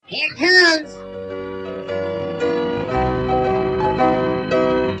Here it comes.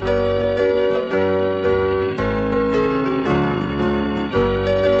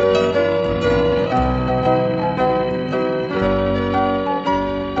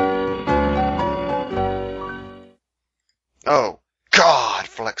 Oh, God,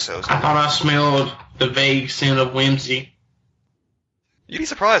 Flexos. I thought I smelled the vague scent of whimsy. You'd be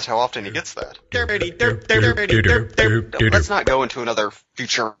surprised how often he gets that. Let's not go into another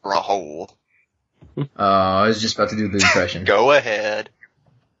Futura hole. I was just about to do the impression. Go ahead.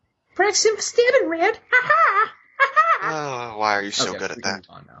 Practice him for stabbing, Red. Ha ha! Oh, why are you so good at we can that?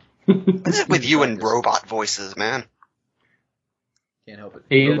 move on now. What is it with you and robot voices, man? Can't help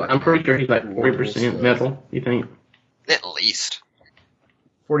it. I'm pretty sure he's like 40% metal, you think? At least.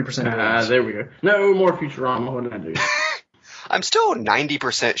 40%. There we go. No more Futurama, what did I do? I'm still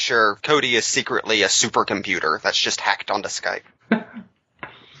 90% sure Cody is secretly a supercomputer that's just hacked onto Skype.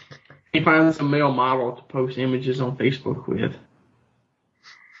 He finds a male model to post images on Facebook with.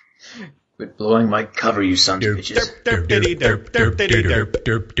 Quit blowing my cover, you sons of bitches.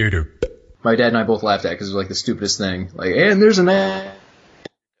 My dad and I both laughed at it because it was like the stupidest thing. Like, and there's an ad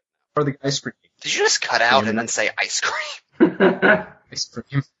for the guy screaming. Did you just cut out and then say ice cream? Ice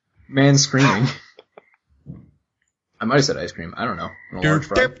cream. Man screaming. I might have said ice cream. I don't know. A large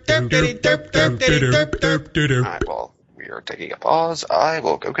fry. Alright, well, we are taking a pause. I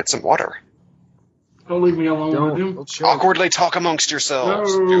will go get some water. Don't leave me alone with him. Don't show. Awkwardly talk amongst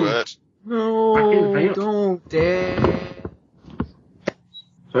yourselves. No. Do it. No, don't, Dad.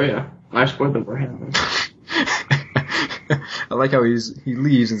 So yeah, nice weather we're having. I like how he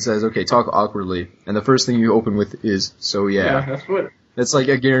leaves and says, okay, talk awkwardly. And the first thing you open with is, so yeah. That's what. That's like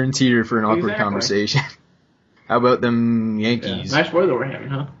a guaranteer for an awkward Exactly. conversation. How about them Yankees? Yeah, nice weather we're having,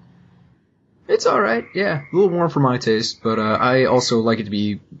 huh? It's alright, yeah. A little warm for my taste, but I also like it to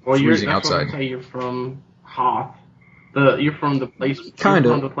be freezing that's outside. What I say you're from Hoth. You're from the place. Kind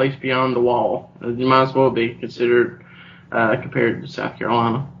you're of. from the place beyond the wall. You might as well be considered compared to South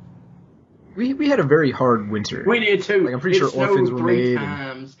Carolina. We had a very hard winter. We did too. Like, I'm pretty sure orphans were three made.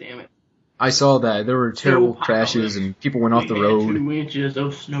 times, damn it. I saw that. There were terrible Snow crashes piles. and people went off the We had road. 2 inches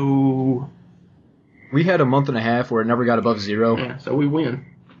of snow. We had a month and a half where it never got above 0. Yeah, so we win.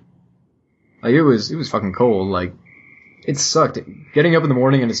 Like, it was fucking cold. Like, it sucked. Getting up in the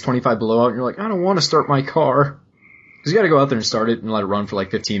morning and it's 25 below out and you're like, I don't want to start my car. Cause you gotta go out there and start it and let it run for like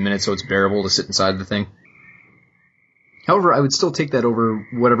 15 minutes so it's bearable to sit inside the thing. However, I would still take that over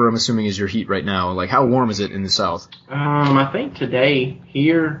whatever I'm assuming is your heat right now. Like, how warm is it in the south? I think today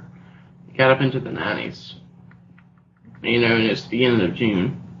here it got up into the 90s. You know, and it's the end of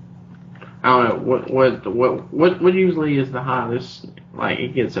June. I don't know what usually is the hottest like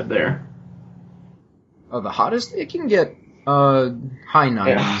it gets up there. Oh, the hottest? It can get, high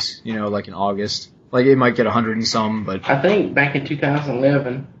 90s, you know, like in August. Like, it might get 100 and some, but... I think back in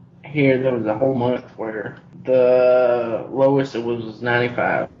 2011 here there was a whole month where the lowest it was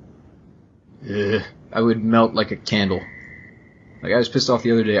 95. Ugh, I would melt like a candle. Like, I was pissed off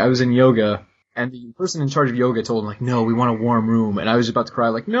the other day. I was in yoga, and the person in charge of yoga told him, like, no, we want a warm room. And I was about to cry,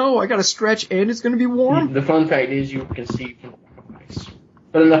 like, no, I gotta stretch, and it's gonna be warm. The fun fact is you were conceived from a place.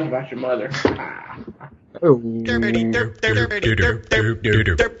 But enough about your mother. Oh.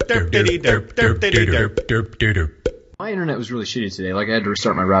 My internet was really shitty today. Like, I had to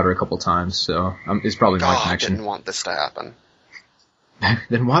restart my router a couple times, so it's probably my God, connection. didn't want this to happen.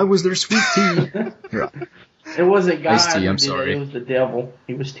 Then why was there sweet tea? It wasn't God Iced tea, who I'm did sorry. it was the devil.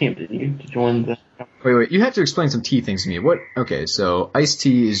 He was tempting you to join the... Wait, you have to explain some tea things to me. What? Okay, so iced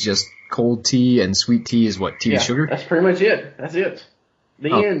tea is just cold tea, and sweet tea is what? Tea with sugar? That's pretty much it. That's it.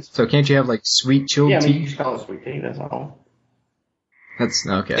 The end. So can't you have, like, sweet chilled Yeah, I mean, you tea? just call it sweet tea, that's all. That's,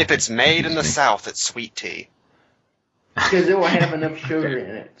 okay. If it's made in the South, it's sweet tea. Because it will have enough sugar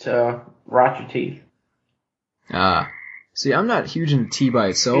in it to rot your teeth. See, I'm not huge into tea by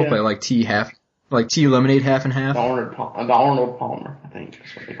itself, Yeah. but I like tea lemonade half and half. The Arnold Palmer, I think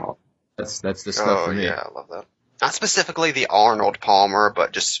that's what they call it. That's the stuff Oh, for me. yeah, I love that. Not specifically the Arnold Palmer,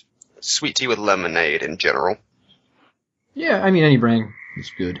 but just sweet tea with lemonade in general. Yeah, I mean, any brand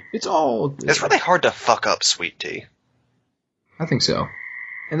is good. It's really hard to fuck up sweet tea. I think so.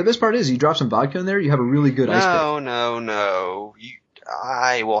 And the best part is, you drop some vodka in there, you have a really good ice pick. No.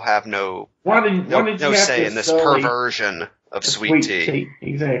 I will have no Why did you have say to in this sully perversion of the sweet tea.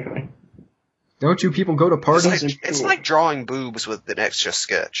 Exactly. Don't you people go to parties? It's like drawing boobs with an extra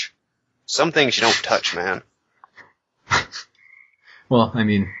sketch. Some things you don't touch, man. Well, I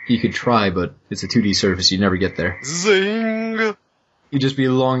mean, you could try, but it's a 2D surface, you'd never get there. Zing! You'd just be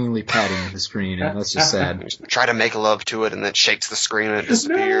longingly patting the screen, and that's just sad. Try to make love to it, and then shakes the screen and it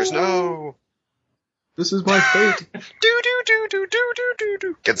disappears. No. This is my fate. Do.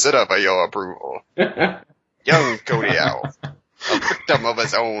 Consider for your approval. Young Cody Owl, a victim of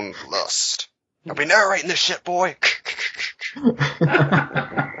his own lust. I'll be narrating this shit, boy.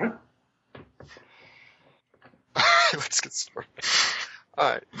 Let's get started.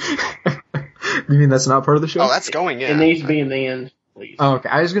 Alright. You mean that's not part of the show? Oh, that's going in. It needs to be in the end, please. Oh, okay.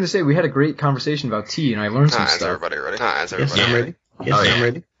 I was going to say, we had a great conversation about tea, and I learned some Is stuff. everybody ready? Is Yes, everybody I'm ready? Yes, I'm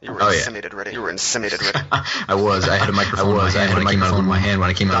ready. You were Oh, yeah. inseminated ready. You were inseminated ready. I was. I had a microphone in my hand when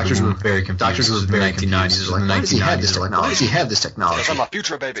I came out of the womb. Very confused. Doctors were very confused. Like, why does he have this technology? Why does he have this technology? Because I'm a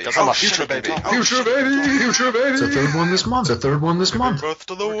future baby. Because I'm a future baby. Future baby! Future baby! It's the third one this month. Birth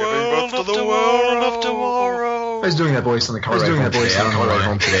to the world of tomorrow. I was doing that voice on the car ride home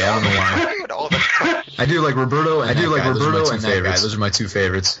today. I don't know why. Dude, all the time. I do like Roberto and that guy. Those are my two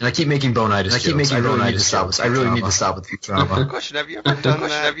favorites. And I keep making bonitis jokes. I really need to stop with Futurama. Question, have you ever done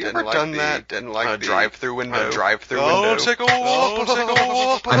that? Have you ever done that in like a drive-through window? I'll take a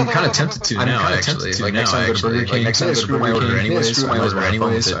walk. I'm kind of tempted to now, actually. Like next time I go to Burger King, next time I screw my order anyways, so I might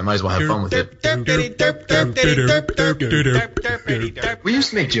as well have fun with it. We used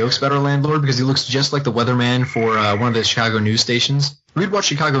to make jokes about our landlord because he looks just like the weatherman for one of the Chicago news stations. We'd watch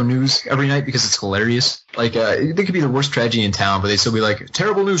Chicago news every night because it's hilarious. Like, it could be the worst tragedy in town, but they'd still be like,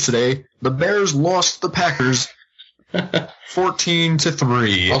 terrible news today. The Bears lost the Packers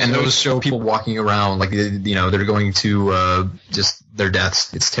 14-3. And they'll just show people walking around like, they're going to just their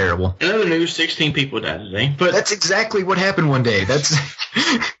deaths. It's terrible. In other news, 16 people died today. But That's exactly what happened one day. That's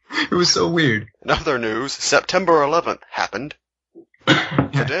it was so weird. In other news, September 11th happened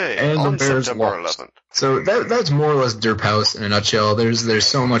today And on the Bears September lost. 11th. So that's more or less Derp House in a nutshell. There's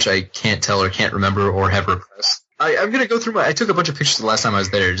so much I can't tell or can't remember or have repressed. I'm gonna go through I took a bunch of pictures the last time I was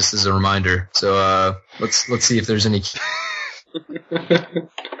there just as a reminder. So let's see if there's any.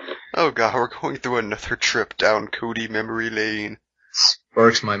 Oh god, we're going through another trip down Cody memory lane.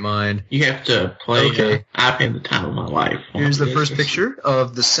 Sparks my mind. you have to play Okay. I've had the time of my life. Here's the first picture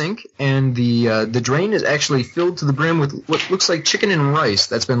of the sink, and the drain is actually filled to the brim with what looks like chicken and rice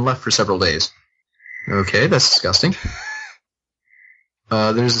that's been left for several days. Okay, that's disgusting.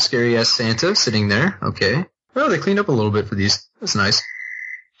 There's a scary ass Santa sitting there. Okay. Oh, they cleaned up a little bit for these. That's nice.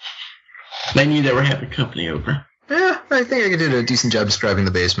 They knew they were having company over. Yeah, I think I did a decent job describing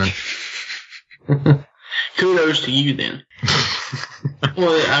the basement. Kudos to you then.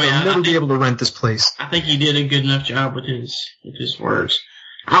 Well, I mean, I'll never be able to rent this place. I think he did a good enough job with his words.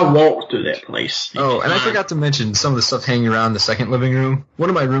 I walked through that place. Oh, and I forgot to mention some of the stuff hanging around the second living room. One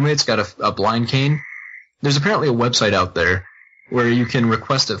of my roommates got a blind cane. There's apparently a website out there where you can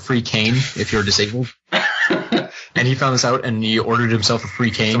request a free cane if you're disabled. And he found this out, and he ordered himself a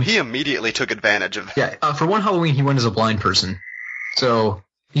free cane. So he immediately took advantage of Yeah, for one Halloween, he went as a blind person. So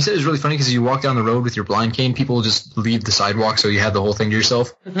he said it was really funny because you walk down the road with your blind cane, people just leave the sidewalk, so you have the whole thing to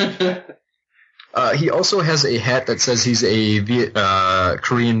yourself. He also has a hat that says he's a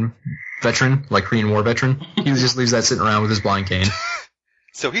Korean veteran, like Korean War veteran. He just leaves that sitting around with his blind cane.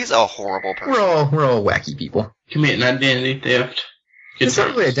 So he's a horrible person. We're all wacky people. Committing identity theft. Good It's not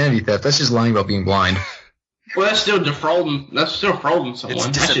times. really identity theft. That's just lying about being blind. Well, that's still defrauding. That's still frauding someone. It's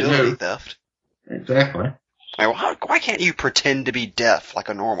I should disability know. theft. Exactly. Why can't you pretend to be deaf like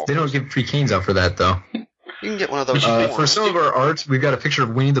a normal They don't give free canes out for that, though. You can get one of those For forms. some of our art, we've got a picture of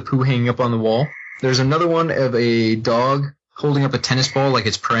Winnie the Pooh hanging up on the wall. There's another one of a dog holding up a tennis ball like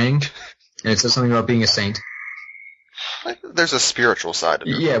it's praying, and it says something about being a saint. There's a spiritual side to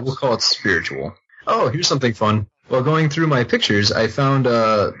it. Yeah, we'll call it spiritual. Oh, here's something fun. While going through my pictures, I found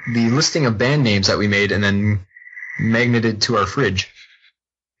the listing of band names that we made and then magneted to our fridge.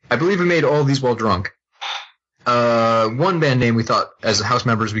 I believe we made all these while drunk. One band name we thought, as house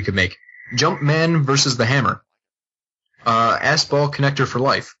members, we could make. Jumpman versus the Hammer. Ass Ball Connector for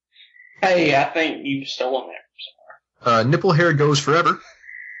Life. Hey, I think you've stolen that. Nipple Hair Goes Forever.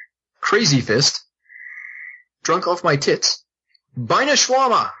 Crazy Fist. Drunk Off My Tits. Beine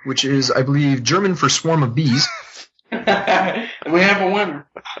Schwammer, which is, I believe, German for swarm of bees. We have a winner.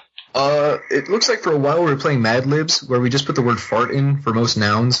 It looks like for a while we were playing Mad Libs, where we just put the word fart in for most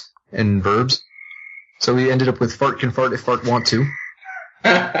nouns and verbs. So we ended up with fart can fart if fart want to.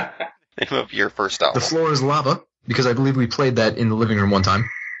 Name of your first The album. Floor is Lava, because I believe we played that in the living room one time.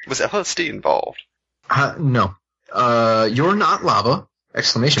 Was LSD involved? No. You're Not Lava!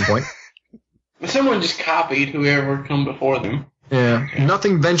 Exclamation point. Someone just copied whoever come before them. Yeah.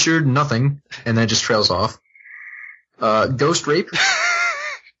 Nothing Ventured, Nothing, and then it just trails off. Ghost Rape.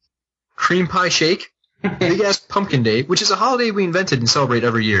 Cream Pie Shake. Big Ass Pumpkin Day, which is a holiday we invented and celebrate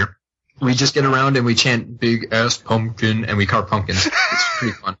every year. We just get around and we chant Big Ass Pumpkin and we carve pumpkins. It's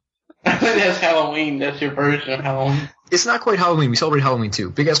pretty fun. That's Halloween. That's your version of Halloween. It's not quite Halloween. We celebrate Halloween too.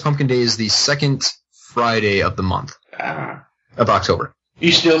 Big Ass Pumpkin Day is the second Friday of the month of October.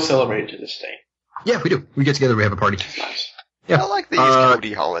 You still celebrate to this day. Yeah, we do. We get together. We have a party. Nice. Yeah. I like these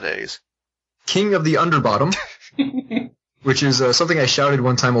Cody holidays. King of the Underbottom, which is something I shouted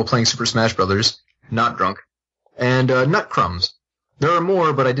one time while playing Super Smash Brothers, not drunk, and Nut Crumbs. There are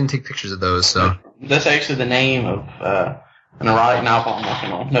more, but I didn't take pictures of those, so. That's actually the name of an erotic novel I'm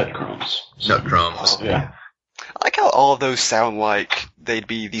working on, Nut Crumbs. Nut Crumbs. Yeah. I like how all of those sound like they'd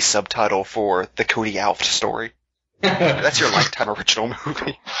be the subtitle for the Cody Alft story. That's your lifetime original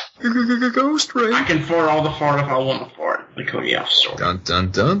movie. Ghost Ray. I can fart all the fart if I want to fart. The Cody Alf story. Dun dun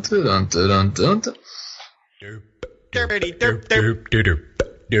dun dun dun dun dun dun.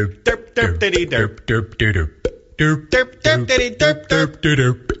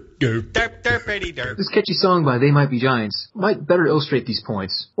 This catchy song by They Might Be Giants might better illustrate these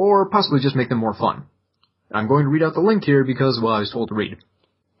points, or possibly just make them more fun. I'm going to read out the link here because, well, I was told to read.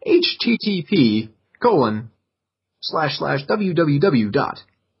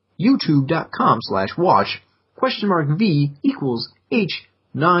 http://www.youtube.com/watch $V equals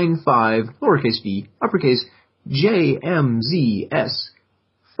H95 lowercase v uppercase JMZS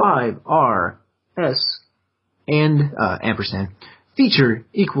 5RS and ampersand. Feature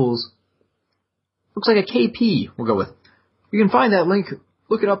equals, looks like a KP we'll go with. You can find that link,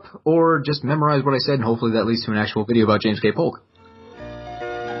 look it up, or just memorize what I said, and hopefully that leads to an actual video about James K. Polk.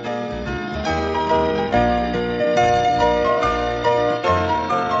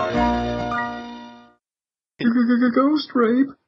 Ghost rape.